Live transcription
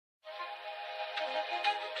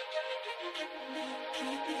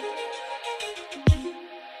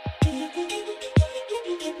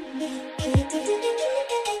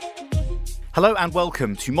Hello and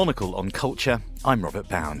welcome to Monocle on Culture. I'm Robert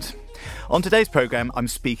Bound. On today's programme, I'm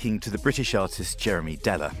speaking to the British artist Jeremy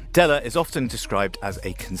Deller. Deller is often described as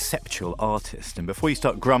a conceptual artist, and before you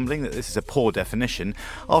start grumbling that this is a poor definition,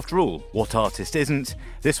 after all, what artist isn't?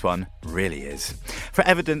 This one really is. For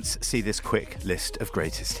evidence, see this quick list of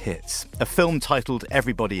greatest hits. A film titled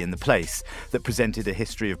Everybody in the Place that presented a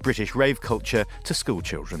history of British rave culture to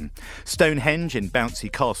schoolchildren. Stonehenge in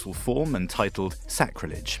bouncy castle form and titled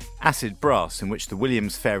Sacrilege. Acid Brass, in which the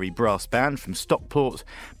Williams Fairy Brass Band from Stockport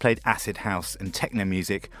played acid house and techno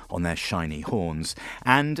music on their shiny horns,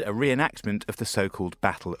 and a reenactment of the so-called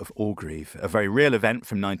Battle of Orgreave, a very real event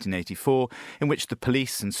from 1984 in which the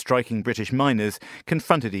police and striking British miners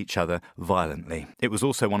confronted each other violently. It was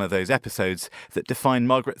also one of those episodes that defined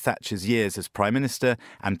Margaret Thatcher's years as Prime Minister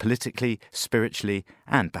and politically, spiritually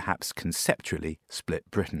and perhaps conceptually split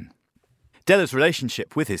Britain. Deller's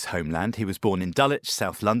relationship with his homeland, he was born in Dulwich,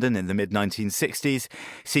 South London in the mid-1960s,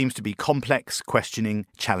 seems to be complex, questioning,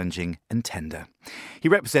 challenging and tender. He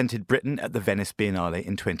represented Britain at the Venice Biennale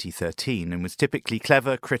in 2013 and was typically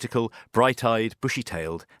clever, critical, bright-eyed,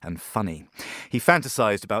 bushy-tailed and funny. He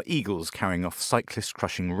fantasised about eagles carrying off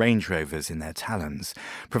cyclist-crushing Range Rovers in their talons,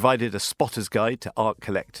 provided a spotter's guide to art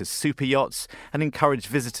collectors' super yachts and encouraged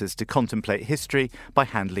visitors to contemplate history by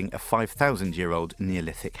handling a 5,000-year-old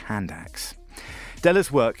Neolithic hand axe.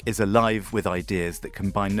 Deller's work is alive with ideas that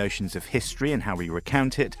combine notions of history and how we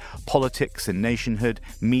recount it, politics and nationhood,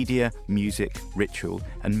 media, music, ritual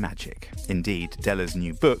and magic. Indeed, Deller's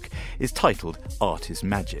new book is titled Art is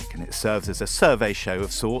Magic, and it serves as a survey show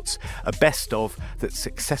of sorts, a best-of that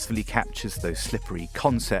successfully captures those slippery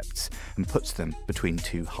concepts and puts them between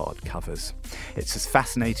two hard covers. It's as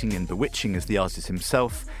fascinating and bewitching as the artist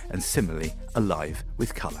himself, and similarly alive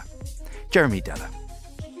with colour. Jeremy Deller.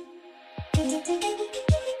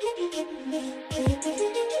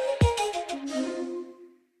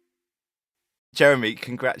 Jeremy,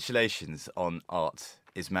 congratulations on Art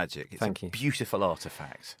is Magic. It's Thank you. A beautiful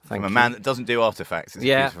artefact. Thank From a you. man that doesn't do artefacts, it's a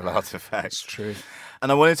beautiful artefact. That's true.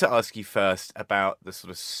 And I wanted to ask you first about the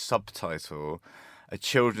sort of subtitle, a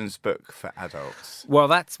children's book for adults. Well,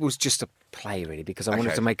 that was just a play, really, because I wanted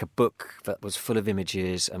Okay. to make a book that was full of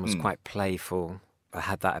images and was quite playful. I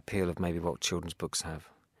had that appeal of maybe what children's books have.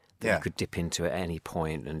 That Yeah. you could dip into at any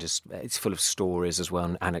point, and just it's full of stories as well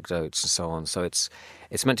and anecdotes and so on. So it's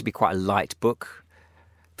meant to be quite a light book.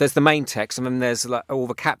 There's the main text, and then there's like all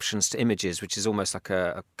the captions to images, which is almost like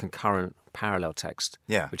a concurrent parallel text,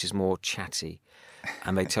 Yeah. which is more chatty.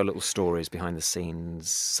 And they tell little stories behind the scenes,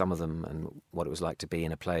 some of them, and what it was like to be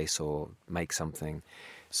in a place or make something.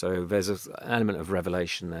 So there's an element of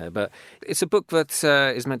revelation there. But it's a book that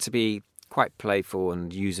is meant to be quite playful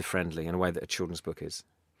and user-friendly in a way that a children's book is.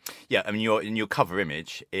 Yeah, I mean, your cover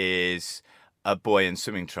image is a boy in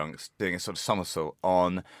swimming trunks doing a sort of somersault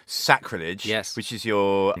on Sacrilege, Yes. which is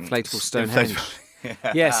your... Inflatable Stonehenge.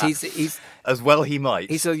 Inflatable- Yes, he's As well he might.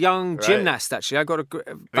 he's a young Right. gymnast, actually. I got a...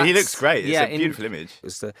 But he looks great. It's Yeah, a beautiful image. It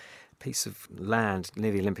was the piece of land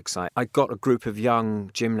near the Olympic site. I got a group of young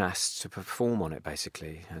gymnasts to perform on it,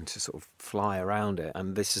 basically, and to sort of fly around it.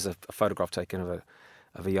 And this is a photograph taken of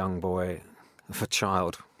a young boy, of a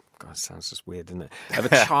child. God, it sounds just weird, doesn't it? Of a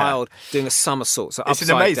child doing a somersault. So It's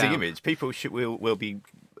an upside amazing down. image. People will be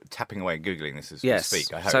tapping away and Googling this as Yes. we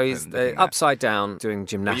speak, I hope. So he's and looking at that. upside down doing But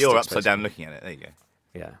gymnastics. you're upside basically. down looking at it. There you go.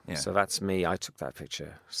 Yeah. Yeah. So that's me. I took that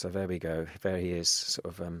picture. So there we go. There he is, sort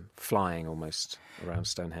of flying almost around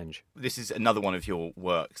Stonehenge. This is another one of your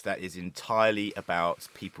works that is entirely about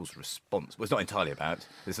people's response. Well, it's not entirely about.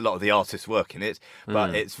 There's a lot of the artist's work in it,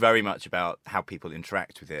 but it's very much about how people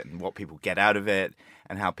interact with it and what people get out of it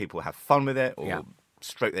and how people have fun with it or Yeah.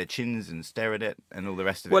 stroke their chins and stare at it and all the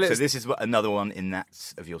rest of Well, it. So it's- this is another one in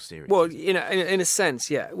that of your series. Well, you know, in a sense,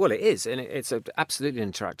 yeah. Well, it is, and it's absolutely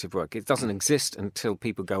an interactive work. It doesn't exist until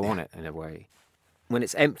people go on it, in a way. When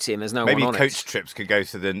it's empty and there's no Maybe one on coach it. trips could go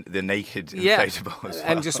to the naked Yeah, inflatable as well.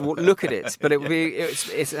 and just look at it. But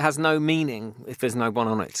it has no meaning if there's no one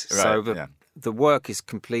on it. So Right, yeah. the work is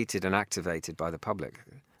completed and activated by the public.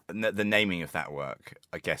 And the naming of that work,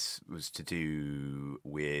 I guess, was to do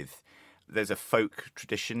with... There's a folk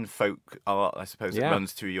tradition, folk art, I suppose, that Yeah.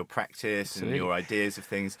 runs through your practice Absolutely. and your ideas of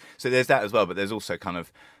things. So there's that as well, but there's also kind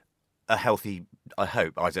of a healthy, I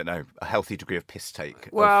hope, I don't know, a healthy degree of piss take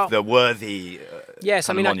Well, of the worthy Yes,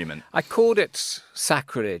 I kind of mean, monument. I called it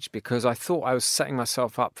Sacrilege because I thought I was setting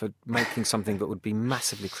myself up for making something that would be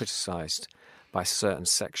massively criticised by certain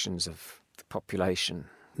sections of the population.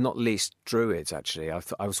 not least Druids, actually. I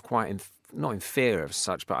was quite, not in fear of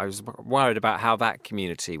such, but I was worried about how that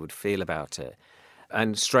community would feel about it.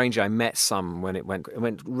 And strangely, I met some when it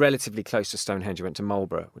went relatively close to Stonehenge. It went to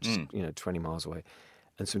Marlborough, which is 20 miles away,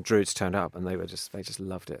 and some Druids turned up, and they just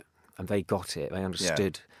loved it, and they got it. They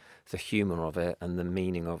understood the humour of it and the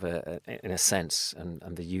meaning of it, in a sense,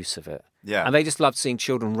 and the use of it. Yeah, and they just loved seeing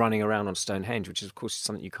children running around on Stonehenge, which is, of course,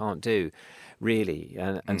 something you can't do, really.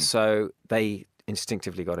 And so they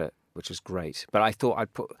instinctively got it, which was great. But I thought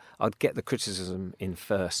I'd get the criticism in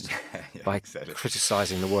first by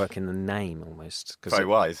criticising the work in the name, almost. Very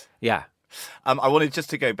wise. Yeah. I wanted just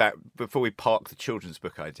to go back, before we park the children's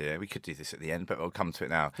book idea, we could do this at the end, but we'll come to it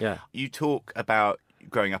now. Yeah. You talk about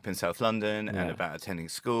growing up in South London and about attending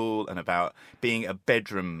school and about being a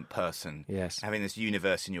bedroom person. Yes. Having this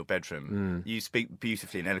universe in your bedroom. You speak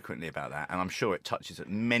beautifully and eloquently about that, and I'm sure it touches at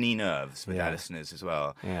many nerves with our listeners as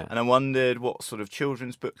well. Yeah. And I wondered what sort of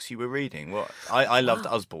children's books you were reading. I loved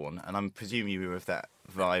Usborne, and I'm presuming you were of that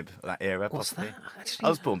vibe, that era, possibly. What's that, actually?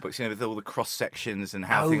 Usborne books, with all the cross sections and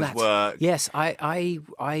how things work. Yes, I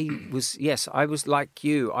was like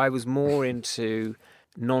you. I was more into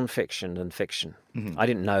non-fiction than fiction. I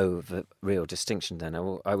didn't know the real distinction then.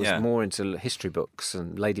 I was more into history books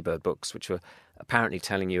and Ladybird books, which were apparently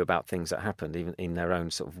telling you about things that happened, even in their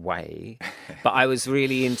own sort of way. But I was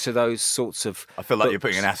really into those sorts of I feel like books. you're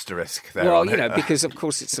putting an asterisk there. Well, because of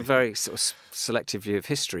course it's a very sort of selective view of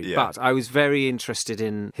history. Yeah. But I was very interested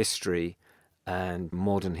in history and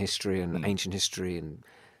modern history and ancient history and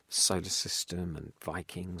solar system and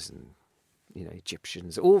Vikings and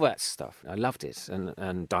Egyptians, all that stuff. I loved it,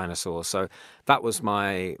 and dinosaurs. So that was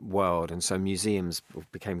my world. And so museums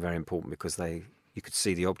became very important because you could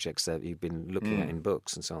see the objects that you've been looking at in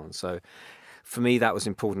books and so on. So for me, that was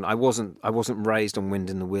important. I wasn't raised on Wind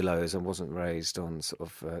in the Willows. I wasn't raised on sort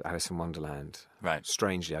of Alice in Wonderland. Right.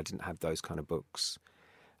 Strangely, I didn't have those kind of books.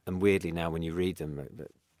 And weirdly, now when you read them,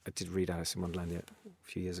 I did read Alice in Wonderland a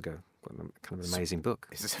few years ago. Kind of an amazing book.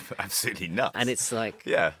 It's absolutely nuts. And it's like,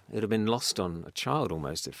 it would have been lost on a child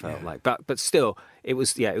almost, it felt like. But still, it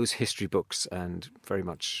was history books, and very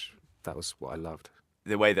much that was what I loved.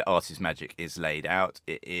 The way that Art is Magic is laid out,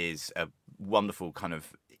 it is a wonderful kind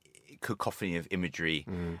of cacophony of imagery,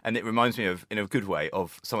 and it reminds me of, in a good way,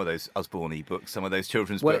 of some of those Usborne books, some of those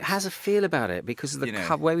children's books. Well, it has a feel about it because of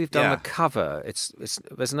the way we've done the cover. It's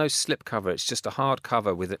there's no slip cover. It's just a hard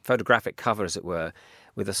cover with a photographic cover, as it were,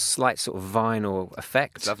 with a slight sort of vinyl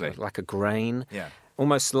effect. It's lovely. Like a grain. Yeah.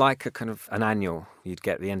 Almost like a kind of an annual you'd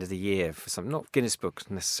get at the end of the year for some, not Guinness Book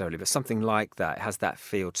necessarily, but something like that. It has that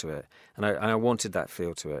feel to it. And I wanted that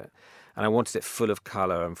feel to it. And I wanted it full of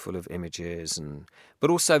colour and full of images. But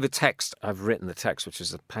also the text, I've written the text, which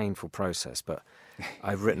is a painful process, but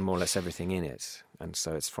I've written more or less everything in it. And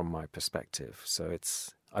so it's from my perspective. So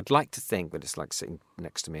I'd like to think that it's like sitting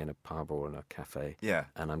next to me in a pub or in a cafe. Yeah.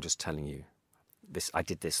 And I'm just telling you, I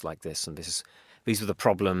did this like this, and these were the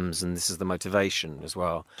problems, and this is the motivation as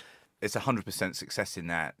well. It's 100% success in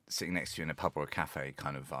that, sitting next to you in a pub or a cafe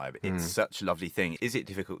kind of vibe. It's such a lovely thing. Is it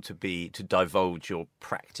difficult to divulge your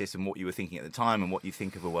practice and what you were thinking at the time and what you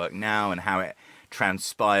think of a work now and how it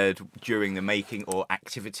transpired during the making or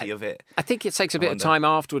activity of it? I think it takes a bit of time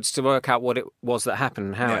afterwards to work out what it was that happened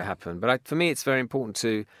and how it happened. But for me, it's very important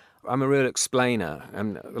to... I'm a real explainer,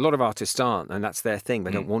 and a lot of artists aren't, and that's their thing.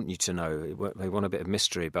 They don't want you to know. They want a bit of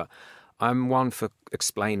mystery, but I'm one for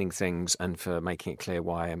explaining things and for making it clear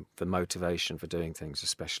why, and the motivation for doing things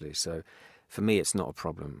especially. So for me, it's not a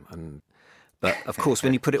problem. But of course,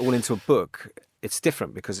 when you put it all into a book, it's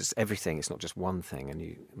different because it's everything. It's not just one thing, and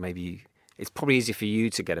it's probably easier for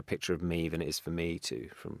you to get a picture of me than it is for me to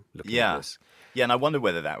from looking at this. Yeah, and I wonder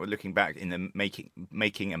whether that, looking back in the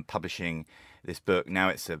making and publishing this book, now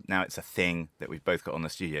it's a thing that we've both got on the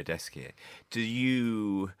studio desk here. Do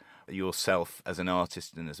you yourself as an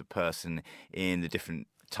artist and as a person in the different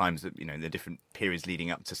times that, the different periods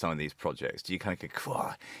leading up to some of these projects, do you kind of go,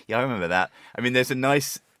 "Wow, yeah, I remember that"? I mean, there's a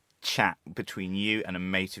nice chat between you and a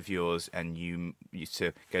mate of yours, and you used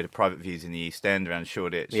to go to private views in the East End around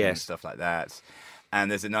Shoreditch and stuff like that. And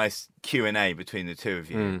there's a nice Q&A between the two of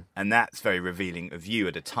you, and that's very revealing of you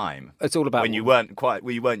at a time. It's all about when you weren't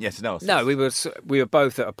yet an artist. No, we were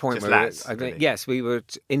both at a point just where lads, really. Yes, we were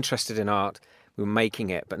interested in art. We were making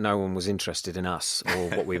it, but no one was interested in us or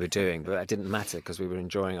what we were doing. But that didn't matter because we were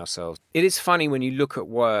enjoying ourselves. It is funny when you look at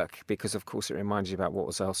work because, of course, it reminds you about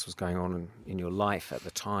what else was going on in your life at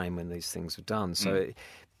the time when these things were done. So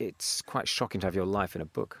it's quite shocking to have your life in a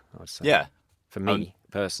book, I'd say. Yeah. For me,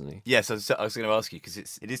 personally. Yes, I was going to ask you because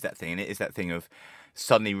it is that thing, and it is that thing of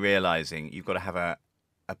suddenly realising you've got to have a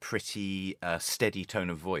a pretty steady tone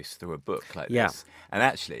of voice through a book like Yeah. this. And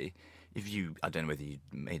actually, I don't know whether you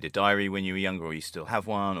made a diary when you were younger or you still have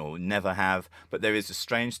one or never have, but there is a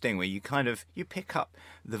strange thing where you pick up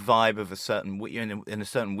the vibe of a certain week. You're in a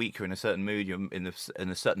certain week, you're in a certain mood, you're in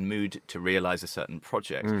a certain mood to realise a certain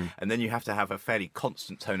project. And then you have to have a fairly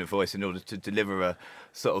constant tone of voice in order to deliver a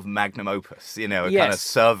sort of magnum opus, a kind of Yes.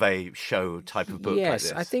 survey show type of book like Yes,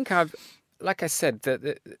 this. I think like I said,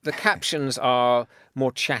 the captions are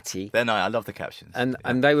more chatty. I love the captions.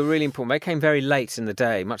 And they were really important. They came very late in the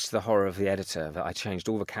day, much to the horror of the editor, that I changed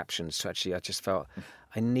all the captions to actually, I just felt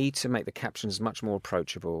I need to make the captions much more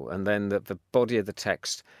approachable. And then the body of the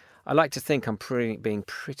text, I like to think I'm being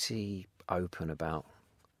pretty open about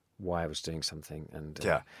why I was doing something and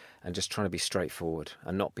just trying to be straightforward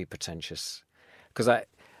and not be pretentious. Because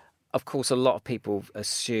of course, a lot of people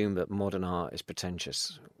assume that modern art is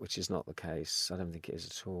pretentious, which is not the case. I don't think it is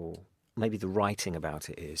at all. Maybe the writing about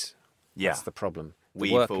it is. Yeah. That's the problem. The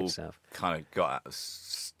We've work all itself. kind of got out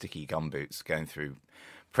sticky gumboots going through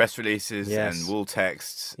press releases Yes. and wall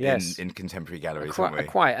texts Yes. in contemporary galleries, haven't we?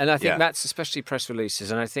 Quite. And I think Yeah. that's especially press releases.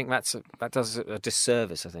 And I think that does a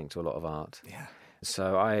disservice, I think, to a lot of art. Yeah.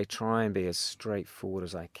 So I try and be as straightforward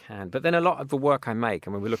as I can. But then a lot of the work I make,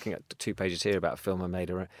 I mean, we're looking at 2 pages here about a film I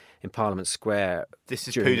made in Parliament Square. This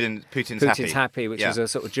is during Putin's Happy. which Yeah. is a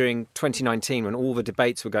sort of during 2019 when all the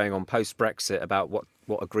debates were going on post-Brexit about what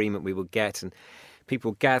agreement we would get and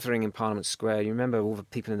people gathering in Parliament Square. You remember all the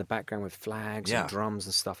people in the background with flags Yeah. and drums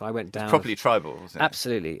and stuff. I went down... Properly tribal, wasn't it?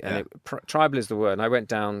 Absolutely. And Yeah. tribal is the word. And I went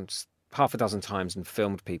down half a dozen times and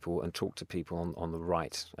filmed people and talked to people on the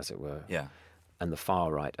right, as it were. Yeah. And the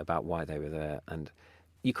far right about why they were there. And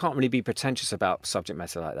you can't really be pretentious about subject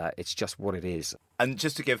matter like that. It's just what it is. And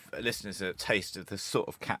just to give listeners a taste of the sort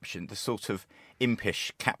of caption, the sort of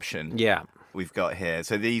impish caption Yeah. we've got here.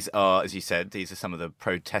 So these are, as you said, these are some of the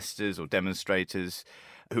protesters or demonstrators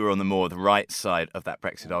who are on the right side of that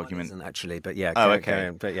Brexit argument. Isn't actually, but yeah. Oh, go okay.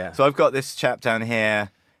 on, but yeah. So I've got this chap down here.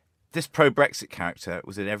 This pro-Brexit character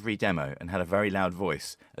was in every demo and had a very loud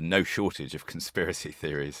voice and no shortage of conspiracy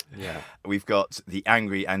theories. Yeah. We've got the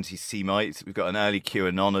angry anti-Semite. We've got an early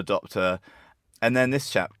QAnon adopter. And then this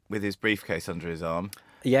chap with his briefcase under his arm.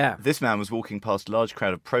 Yeah. This man was walking past a large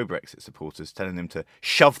crowd of pro-Brexit supporters telling them to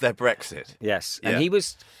shove their Brexit. Yes. Yeah. And he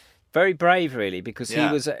was very brave, really, because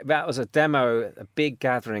Yeah. that was a demo, a big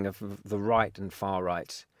gathering of the right and far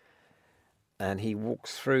right. And he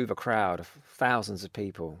walks through the crowd of thousands of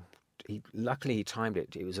people. Luckily, he timed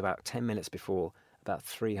it. It was about 10 minutes before about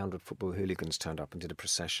 300 football hooligans turned up and did a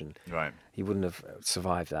procession. Right. He wouldn't have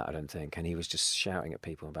survived that, I don't think. And he was just shouting at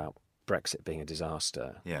people about Brexit being a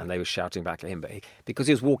disaster. Yeah. And they were shouting back at him. But because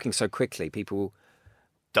he was walking so quickly, people...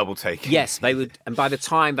 Double taking. Yes, they would. And by the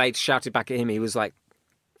time they'd shouted back at him, he was like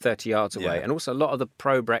 30 yards away. Yeah. And also a lot of the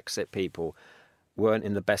pro-Brexit people weren't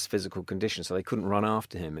in the best physical condition, so they couldn't run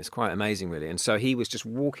after him. It's quite amazing, really. And so he was just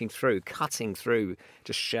walking through, cutting through,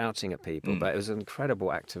 just shouting at people. But it was an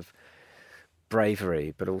incredible act of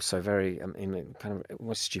bravery, but also very, kind of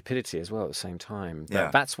almost stupidity as well at the same time.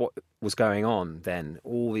 Yeah. That's what was going on then.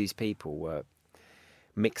 All these people were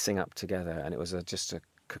mixing up together, and it was just a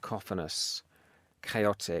cacophonous,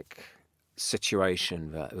 chaotic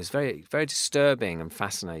situation that was very, very disturbing and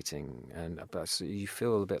fascinating, and so you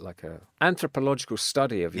feel a bit like a anthropological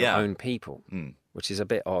study of your Yeah. own people, which is a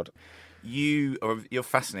bit odd. You're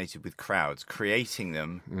fascinated with crowds, creating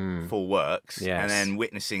them for works, Yes. and then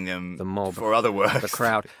witnessing them The mob, for other works. the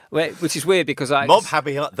crowd, which is weird because the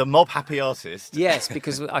mob happy artist. Yes,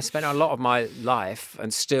 because I spent a lot of my life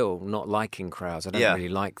and still not liking crowds. I don't Yeah. really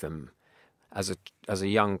like them. As a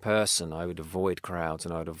young person, I would avoid crowds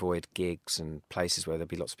and I would avoid gigs and places where there'd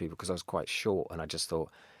be lots of people because I was quite short, and I just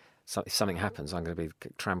thought, if something happens, I'm going to be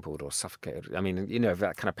trampled or suffocated. I mean,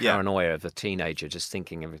 that kind of paranoia of the teenager just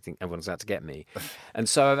thinking everyone's out to get me. And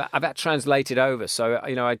so I've that translated over. So,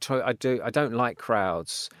 I don't like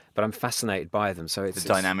crowds, but I'm fascinated by them. So it's The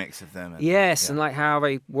dynamics of them. Yes, and like how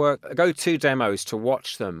they work. I go to demos to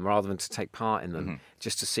watch them rather than to take part in them,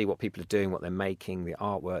 just to see what people are doing, what they're making, the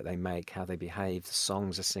artwork they make, how they behave, the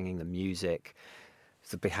songs they're singing, the music,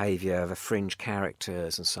 the behaviour, the fringe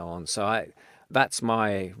characters, and so on. So that's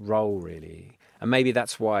my role, really. And maybe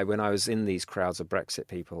that's why when I was in these crowds of Brexit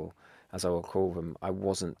people, as I will call them, I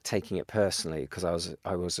wasn't taking it personally because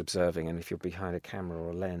I was observing. And if you're behind a camera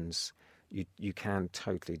or a lens, you can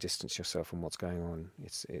totally distance yourself from what's going on.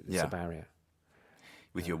 It's a barrier.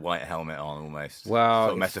 With your white helmet on, almost. Well,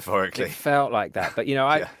 sort of metaphorically. It felt like that. But,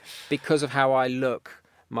 because of how I look,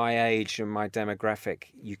 my age and my demographic,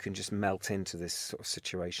 you can just melt into this sort of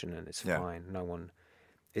situation and it's fine. No one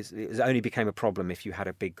it only became a problem if you had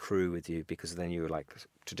a big crew with you, because then you were like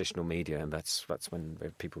traditional media, and that's when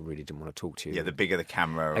people really didn't want to talk to you. Yeah, the bigger the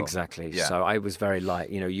camera. Exactly. Yeah. So I was very light.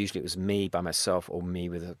 Usually it was me by myself or me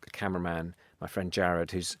with a cameraman, my friend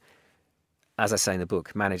Jared, who's, as I say in the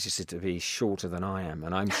book, manages to be shorter than I am,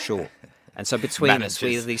 and I'm short. And so between us,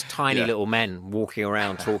 we were these tiny little men walking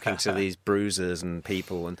around talking to these bruisers and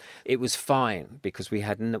people, and it was fine because we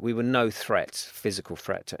were no physical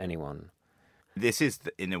threat to anyone. This is,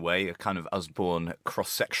 in a way, a kind of Usborne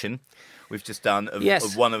cross-section we've just done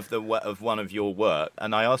of one of your work.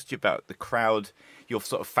 And I asked you about the crowd, your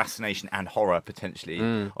sort of fascination and horror,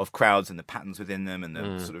 potentially, of crowds and the patterns within them and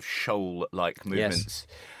the sort of shoal-like movements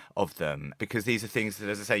of them. Because these are things that,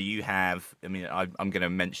 as I say, you have... I mean, I'm going to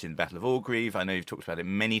mention Battle of Orgreave. I know you've talked about it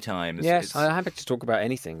many times. Yes, I'm happy to talk about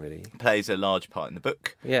anything, really. Plays a large part in the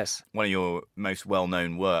book. Yes. One of your most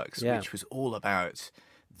well-known works, which was all about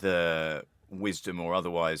the wisdom or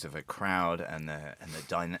otherwise of a crowd and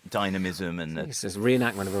the dynamism and it's this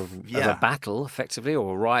reenactment of a battle, effectively,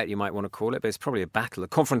 or a riot, you might want to call it, but it's probably a battle. A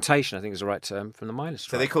confrontation, I think, is the right term, from the miners'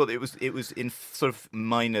 strike. So they call it was in sort of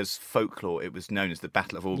miners' folklore, it was known as the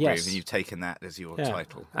Battle of Orgreave, and you've taken that as your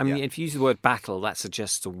title. I mean, if you use the word battle, that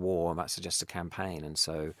suggests a war, that suggests a campaign, and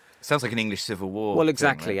so... Sounds like an English civil war. Well,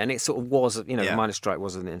 exactly, thing, right? And it sort of was, the miners' strike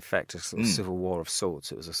wasn't, in fact, a sort of civil war of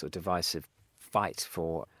sorts. It was a sort of divisive fight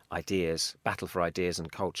for ideas, battle for ideas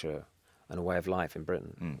and culture and a way of life in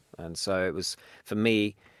Britain. And so it was, for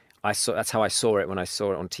me, that's how I saw it when I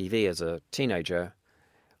saw it on TV as a teenager,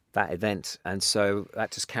 that event. And so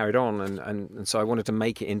that just carried on. And so I wanted to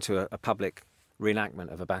make it into a public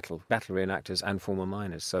reenactment of a battle reenactors and former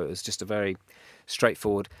miners. So it was just a very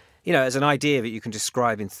straightforward, as an idea that you can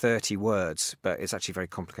describe in 30 words, but it's actually very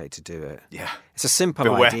complicated to do it. Yeah. It's a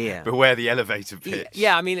simple idea. Beware the elevator pitch.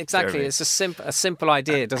 Yeah, I mean, exactly. Jeremy. It's a simple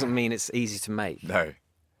idea. It doesn't mean it's easy to make.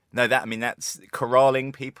 No, that's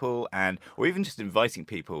corralling people or even just inviting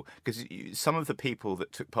people, because some of the people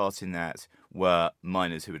that took part in that were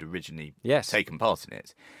miners who had originally taken part in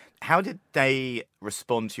it. How did they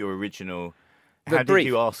respond to your original... How did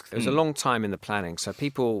you ask them? It was a long time in the planning, so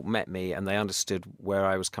people met me and they understood where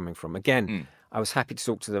I was coming from. Again, I was happy to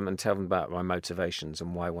talk to them and tell them about my motivations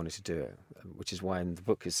and why I wanted to do it, which is why in the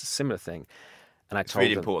book it's a similar thing. And I told them... It's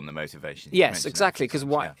really important, the motivation. Yes, exactly, because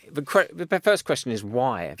why? Yeah. The first question is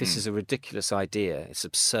why. This is a ridiculous idea. It's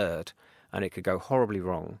absurd, and it could go horribly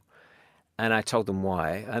wrong. And I told them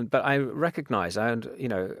why. But I recognised,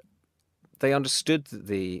 they understood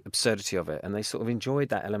the absurdity of it, and they sort of enjoyed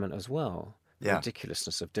that element as well. The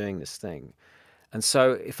ridiculousness of doing this thing. And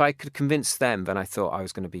so if I could convince them, then I thought I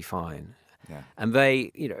was going to be fine. Yeah. And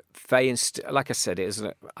they, like I said,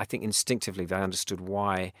 I think instinctively they understood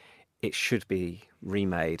why it should be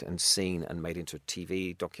remade and seen and made into a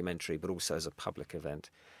TV documentary, but also as a public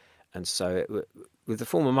event. And so with the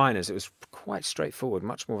former miners, it was quite straightforward,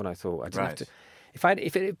 much more than I thought. I didn't have to...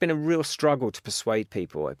 If it had been a real struggle to persuade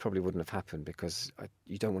people, it probably wouldn't have happened, because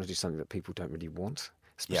you don't want to do something that people don't really want.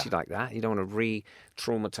 Especially like that. You don't want to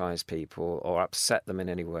re-traumatise people or upset them in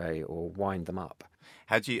any way or wind them up.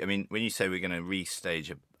 When you say we're going to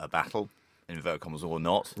restage a battle, in inverted commas, or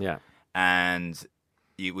not, and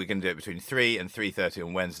we're going to do it between 3 and 3:30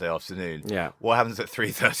 on Wednesday afternoon, what happens at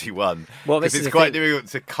 3:31? Well, because it's quite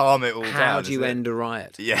difficult to calm it all down. How do you end a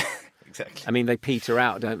riot? Yeah, exactly. I mean, they peter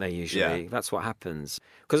out, don't they, usually? Yeah. That's what happens.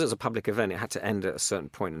 Because it's a public event, it had to end at a certain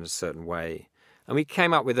point in a certain way. And we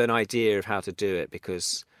came up with an idea of how to do it,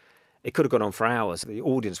 because it could have gone on for hours. The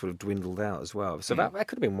audience would have dwindled out as well. So that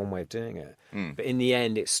could have been one way of doing it. But in the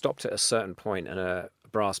end, it stopped at a certain point and a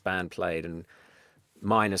brass band played and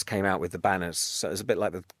miners came out with the banners. So it was a bit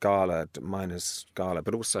like the miners' gala.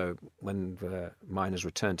 But also when the miners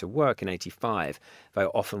returned to work in 1985, they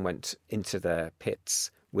often went into their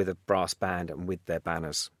pits with a brass band and with their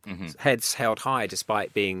banners. Heads held high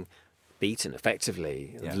despite being... beaten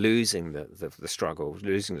effectively, losing the struggle,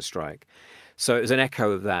 losing the strike. So it was an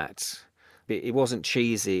echo of that. It wasn't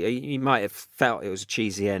cheesy. You might have felt it was a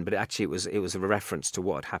cheesy end, but actually it was a reference to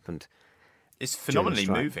what had happened. It's phenomenally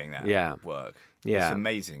moving, that work. Yeah. It's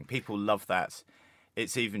amazing. People love that.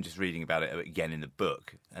 It's even just reading about it again in the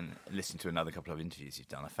book and listening to another couple of interviews you've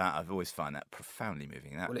done. I've always found that profoundly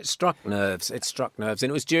moving. Well, it struck nerves. And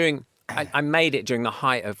it was during... I made it during the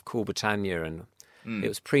height of Cool Britannia, and it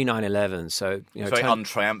was pre 9/11, so very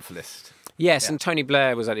untriumphalist. Yes, and Tony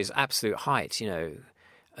Blair was at his absolute height,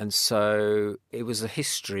 and so it was a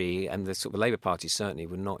history, and the sort of Labour Party certainly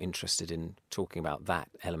were not interested in talking about that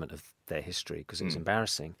element of their history because it was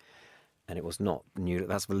embarrassing, and it was not new.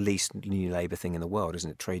 That's the least new Labour thing in the world,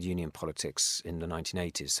 isn't it? Trade union politics in the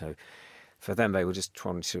 1980s. So For them, they were just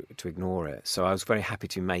trying to ignore it. So I was very happy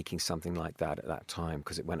to be making something like that at that time,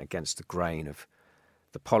 because it went against the grain of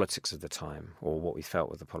the politics of the time, or what we felt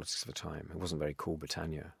were the politics of the time. It wasn't very Cool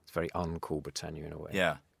Britannia. It's very uncool Britannia in a way.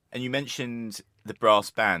 Yeah. And you mentioned the brass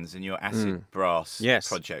bands and your acid brass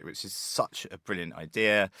project, which is such a brilliant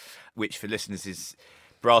idea, which for listeners is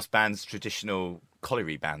brass bands, traditional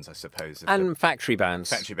colliery bands, I suppose. And factory bands.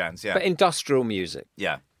 Factory bands, yeah. But industrial music.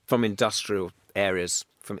 Yeah. From industrial areas,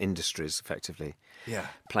 from industries, effectively. Yeah.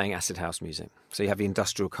 Playing acid house music. So you have the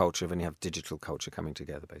industrial culture, then you have digital culture coming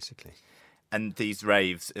together, basically. And these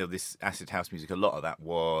raves, this acid house music, a lot of that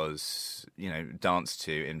was, danced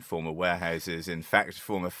to in former warehouses, in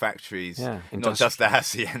former factories, not just the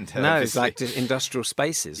hacienda. No, it's like industrial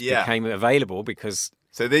spaces became available because...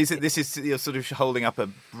 So this is, you're sort of holding up a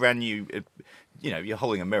brand new, you're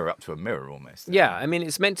holding a mirror up to a mirror almost. Yeah, I mean,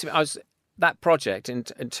 it's meant to... that project, in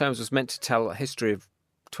terms, was meant to tell a history of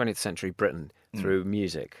 20th century Britain through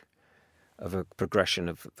music, of a progression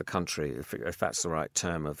of the country, if that's the right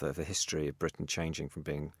term, of the history of Britain changing from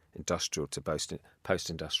being industrial to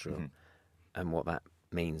post-industrial, and what that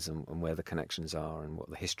means, and where the connections are, and what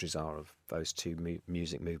the histories are of those two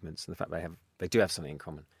music movements, and the fact they do have something in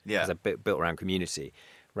common. Yeah, as a bit built around community,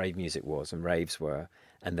 rave music was, and raves were,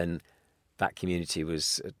 and then that community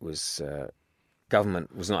was.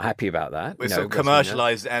 Government was not happy about that. It was sort of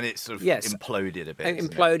commercialised, and it sort of imploded a bit. It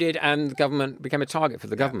imploded, and the government became a target for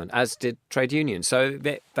the government, as did trade unions. So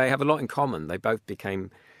they have a lot in common. They both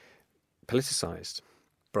became politicised.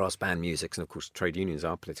 Brass band music, and of course trade unions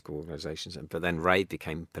are political organisations, but then rave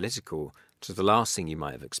became political, which is the last thing you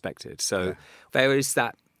might have expected. So there is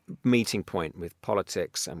that meeting point with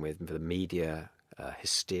politics and with the media,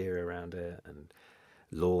 hysteria around it, and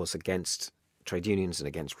laws against trade unions and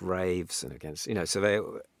against raves and against, it's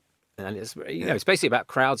basically about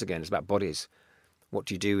crowds again. It's about bodies. What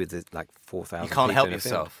do you do with the 4,000 You can't people help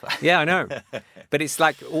yourself. Yeah, I know. But it's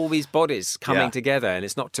like all these bodies coming together, and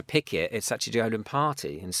it's not to picket, it's actually to go and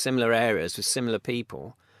party in similar areas with similar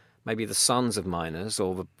people, maybe the sons of miners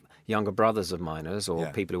or the younger brothers of miners,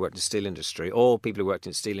 or people who worked in the steel industry, or people who worked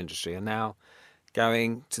in the steel industry are now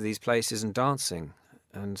going to these places and dancing.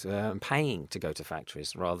 And paying to go to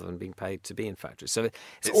factories rather than being paid to be in factories. So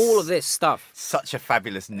it's all of this stuff. Such a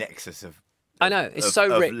fabulous nexus of... I know, it's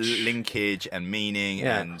so rich. Linkage and meaning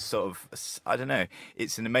and sort of, I don't know,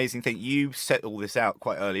 it's an amazing thing. You set all this out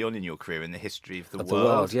quite early on in your career in the history of the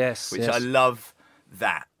world. Yes. Which I love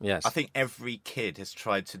that. Yes. I think every kid has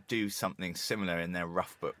tried to do something similar in their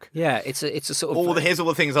rough book. Yeah, it's a sort of... here's all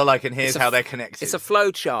the things I like, and here's how they're connected. It's a flow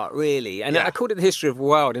chart, really. And I called it The History of the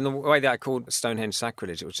World in the way that I called Stonehenge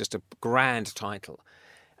Sacrilege. It was just a grand title.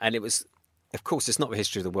 And it was, of course, it's not the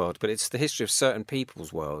history of the world, but it's the history of certain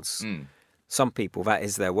people's worlds. Some people, that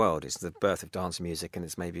is their world. It's the birth of dance music, and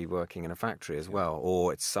it's maybe working in a factory as well,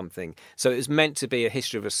 or it's something... So it was meant to be a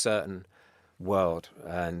history of a certain world,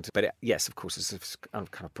 yes, of course, it's kind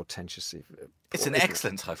of pretentious. It's an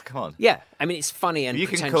excellent title. Come on. Yeah, I mean, it's funny and you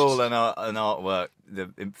can call an artwork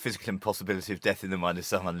the physical impossibility of death in the mind of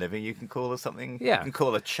someone living. You can call it something. Yeah. You can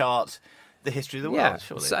call a chart the history of the world.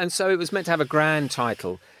 Surely. So it was meant to have a grand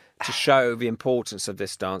title to show the importance of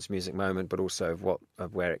this dance music moment, but also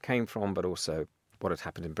of where it came from, but also what had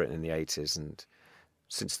happened in Britain in the 80s and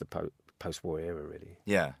since the post-war era, really.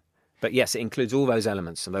 Yeah. But yes, it includes all those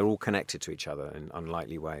elements, and they're all connected to each other in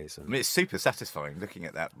unlikely ways. I mean, it's super satisfying looking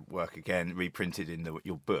at that work again, reprinted in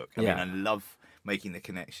your book. I mean, I love making the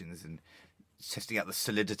connections and testing out the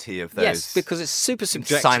solidity of those. Yes, because it's super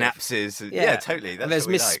subjective. Synapses. Yeah, totally. That's and there's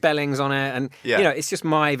misspellings on it, and it's just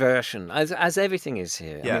my version, as everything is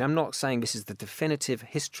here. I mean, I'm not saying this is the definitive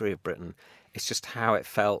history of Britain. It's just how it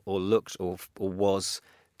felt or looked or was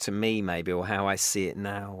to me, maybe, or how I see it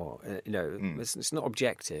now. Or it's not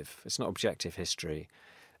objective. It's not objective history.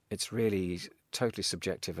 It's really totally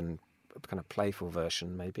subjective and a kind of playful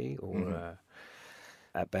version, maybe, or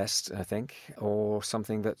at best, I think, or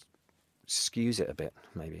something that skews it a bit,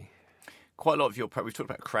 maybe. Quite a lot of your we've talked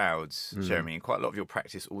about crowds, Jeremy, and quite a lot of your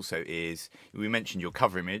practice also is, we mentioned your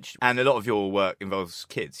cover image, and a lot of your work involves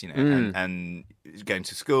kids, and going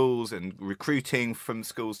to schools and recruiting from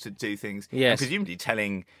schools to do things, and presumably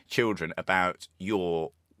telling children about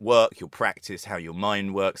your work, your practice, how your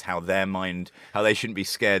mind works, how they shouldn't be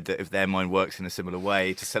scared that if their mind works in a similar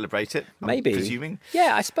way, to celebrate it. Maybe. I'm presuming.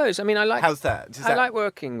 Yeah, I suppose. I mean, I like. How's that? I like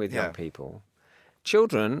working with young people.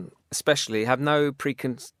 Children, especially, have no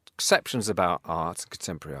preconceptions about art and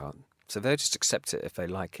contemporary art. So they just accept it if they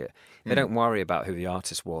like it. They don't worry about who the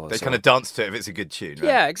artist was. They kind of dance to it if it's a good tune, right?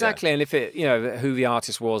 Yeah, exactly. Yeah. And if it, who the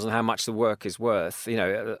artist was and how much the work is worth,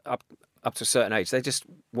 up to a certain age, they just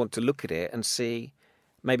want to look at it and see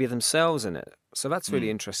maybe themselves in it. So that's really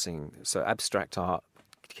interesting. So abstract art,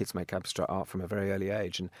 kids make abstract art from a very early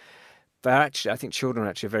age, and I think children are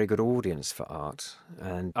actually a very good audience for art.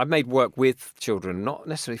 And I've made work with children, not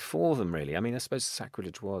necessarily for them really. I mean, I suppose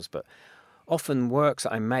sacrilege was, but often works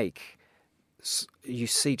that I make, you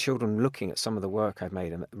see children looking at some of the work I've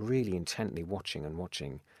made and really intently watching and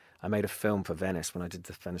watching. I made a film for Venice when I did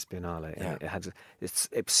the Venice Biennale. Yeah.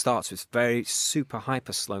 It starts with very super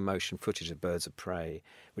hyper slow motion footage of birds of prey,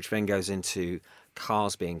 which then goes into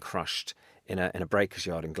cars being crushed in a breakers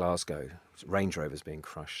yard in Glasgow. Range Rovers being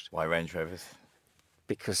crushed. Why Range Rovers?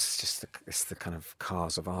 Because it's the kind of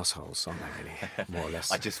cars of arseholes, aren't they? Really, more or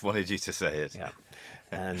less. I just wanted you to say it. Yeah,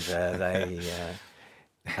 and they.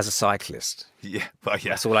 As a cyclist, Yeah, well, yeah.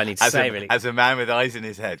 That's all I need to say, really. As a man with eyes in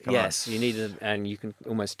his head, come yes, you need and you can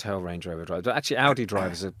almost tell Range Rover drivers. But actually, Audi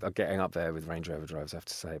drivers are getting up there with Range Rover drivers, I have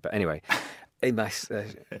to say. But anyway, in my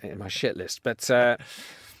shit list. But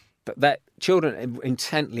that children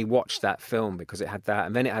intently watched that film because it had that,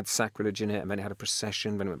 and then it had sacrilege in it, and then it had a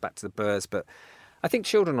procession. Then it went back to the birds. But I think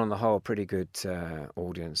children, on the whole, are a pretty good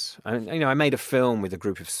audience. And I made a film with a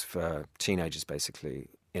group of teenagers, basically,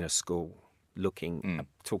 in a school.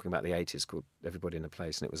 Talking about the 80s, called Everybody in the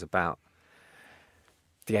Place, and it was about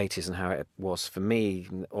the 80s and how it was for me,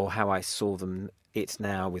 or how I saw it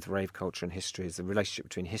now with rave culture and history, is the relationship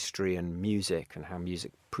between history and music, and how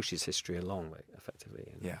music pushes history along, effectively.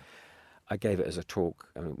 And Yeah. I gave it as a talk,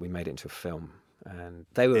 and we made it into a film, and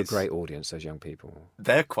they were a great audience, those young people.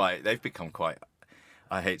 They've become quite,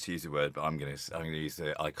 I hate to use the word, but I'm going to use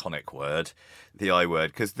the iconic word, the I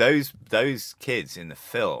word, because those kids in the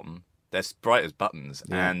film, they're bright as buttons,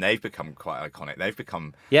 and they've become quite iconic. They've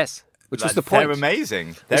become... Yes, which was the point. They're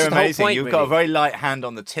amazing. Which is the whole point, You've got a very light hand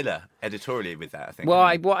on the tiller editorially with that, I think. Well,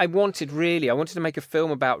 what I wanted to make a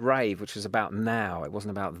film about rave, which was about now. It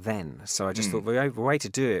wasn't about then. So I just thought the way to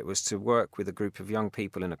do it was to work with a group of young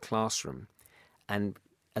people in a classroom. And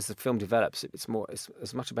as the film develops, it's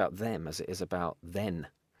as much about them as it is about then.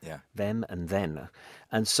 Yeah. Them and then.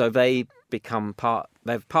 And so they're part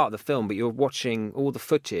of the film, but you're watching all the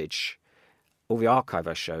footage, all the archive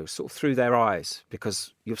I show, sort of through their eyes,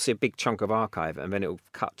 because you'll see a big chunk of archive, and then it'll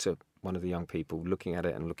cut to one of the young people looking at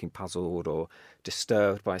it and looking puzzled or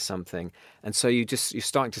disturbed by something. And so you're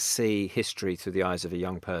starting to see history through the eyes of a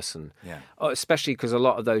young person. Yeah. Especially because a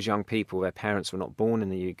lot of those young people, their parents were not born in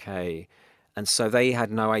the UK, and so they had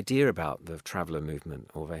no idea about the Traveller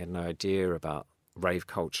movement, or they had no idea about rave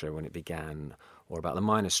culture when it began, or about the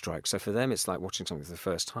miners' strike. So for them, it's like watching something for the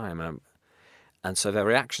first time. And so their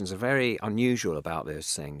reactions are very unusual about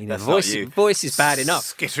this thing. Voice is bad enough.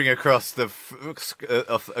 Skittering across the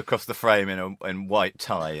frame in white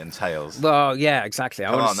tie and tails. Well, yeah, exactly.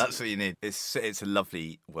 That's what you need. It's a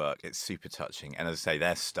lovely work. It's super touching, and as I say,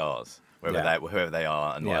 they're stars. Whoever they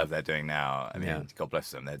are and whatever they're doing now. I mean, God bless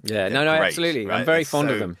them. They're great, absolutely. Right? I'm very fond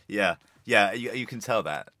of them. Yeah. You can tell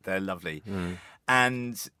that they're lovely.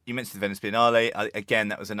 And you mentioned the Venice Biennale. Again,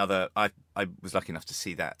 that was another... I was lucky enough to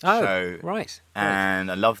see that show. Right.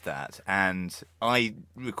 And I loved that. And I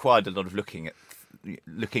required a lot of looking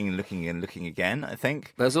again, I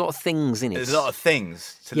think. There's a lot of things in it. There's a lot of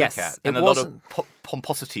things to look at. And a lot of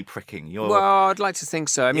pomposity pricking. Well, I'd like to think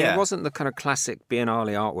so. I mean, it wasn't the kind of classic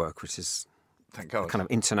Biennale artwork, which is... Thank God. Kind of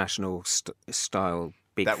international style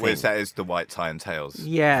big thing. That is the white tie and tails.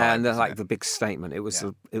 Yeah, and the big statement. It was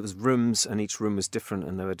rooms, and each room was different,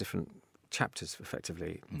 and there were different chapters,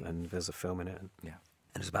 effectively, and there's a film in it. And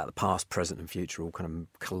it was about the past, present, and future all kind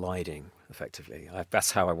of colliding, effectively.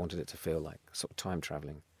 That's how I wanted it to feel like, sort of time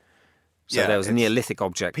travelling. So there was a Neolithic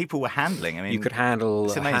object. People were handling. I mean, you could handle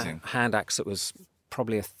it's amazing. A hand axe that was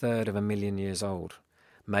probably a third of a million years old,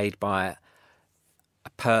 made by a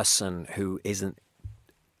person who isn't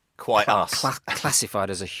quite us. Classified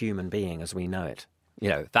as a human being as we know it.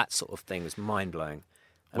 That sort of thing was mind-blowing.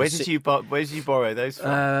 Where did you borrow those from?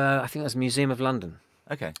 I think it was Museum of London.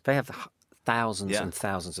 Okay. They have thousands and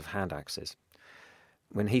thousands of hand axes.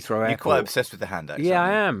 When Heathrow Airport... You're quite obsessed with the hand axe. Yeah,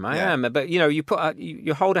 I am. But,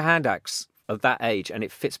 you hold a hand axe of that age and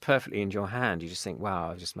it fits perfectly into your hand. You just think,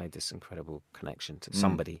 wow, I've just made this incredible connection to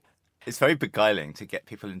somebody. It's very beguiling to get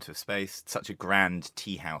people into a space, such a grand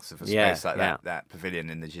tea house of a space like that pavilion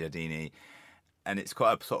in the Giardini. And it's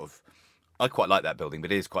quite a sort of... I quite like that building,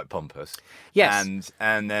 but it is quite pompous. Yes.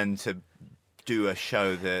 And then to do a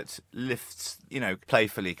show that lifts,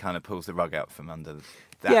 playfully kind of pulls the rug out from under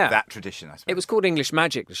that tradition, I suppose. It was called English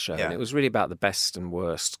Magic, the show, and it was really about the best and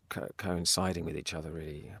worst coinciding with each other,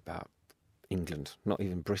 really, about England, not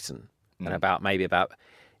even Britain, and about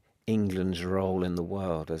England's role in the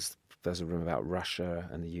world. There's a room about Russia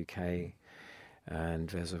and the UK, And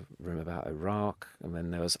there's a room about Iraq, and then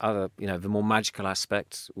there was other, the more magical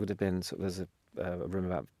aspect would have been, there's a room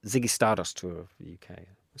about Ziggy Stardust tour of the UK.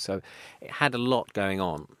 So it had a lot going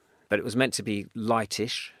on, but it was meant to be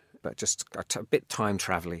lightish, but just a bit time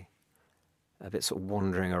travel-y, a bit sort of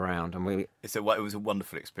wandering around. And it was a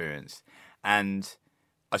wonderful experience. And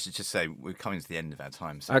I should just say we're coming to the end of our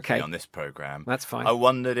time on this programme. That's fine. I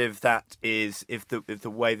wondered if the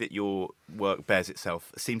way that your work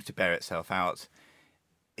seems to bear itself out,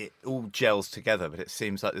 it all gels together, but it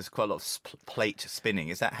seems like there's quite a lot of plate spinning.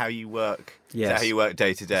 Is that how you work? Yes. Is that how you work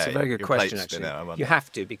day to day? It's a very good question, actually. Spinner, you have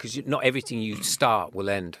to, because not everything you start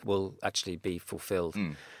will actually be fulfilled.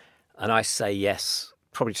 And I say yes,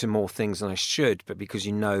 probably to more things than I should, but because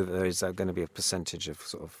there is going to be a percentage of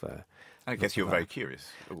sort of... I guess you're very curious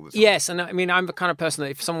all the time. Yes, and I mean, I'm the kind of person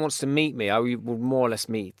that if someone wants to meet me, I will more or less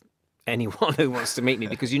meet anyone who wants to meet me,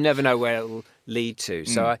 because you never know where it will lead to.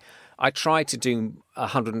 So I try to do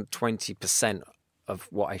 120% of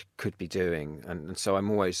what I could be doing, and so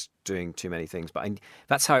I'm always doing too many things. But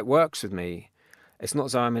that's how it works with me. It's not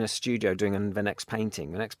as though I'm in a studio doing the next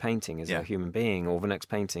painting. The next painting is a human being, or the next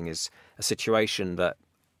painting is a situation that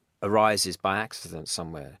arises by accident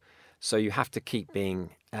somewhere. So you have to keep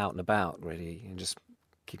being out and about, really, and just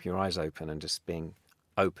keep your eyes open and just being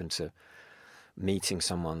open to meeting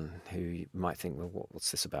someone who you might think, well, what's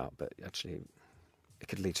this about? But actually, it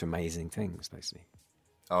could lead to amazing things, basically.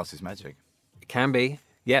 Art is magic. It can be,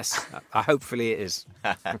 yes. Hopefully it is.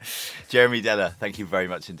 Jeremy Deller, thank you very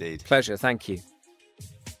much indeed. Pleasure, thank you.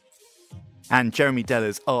 And Jeremy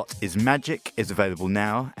Deller's Art is Magic is available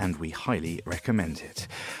now, and we highly recommend it.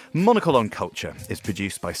 Monocle on Culture is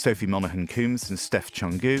produced by Sophie Monaghan-Coombs and Steph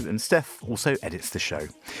Chungu, and Steph also edits the show.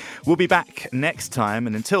 We'll be back next time,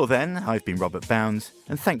 and until then, I've been Robert Bound,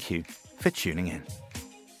 and thank you for tuning in.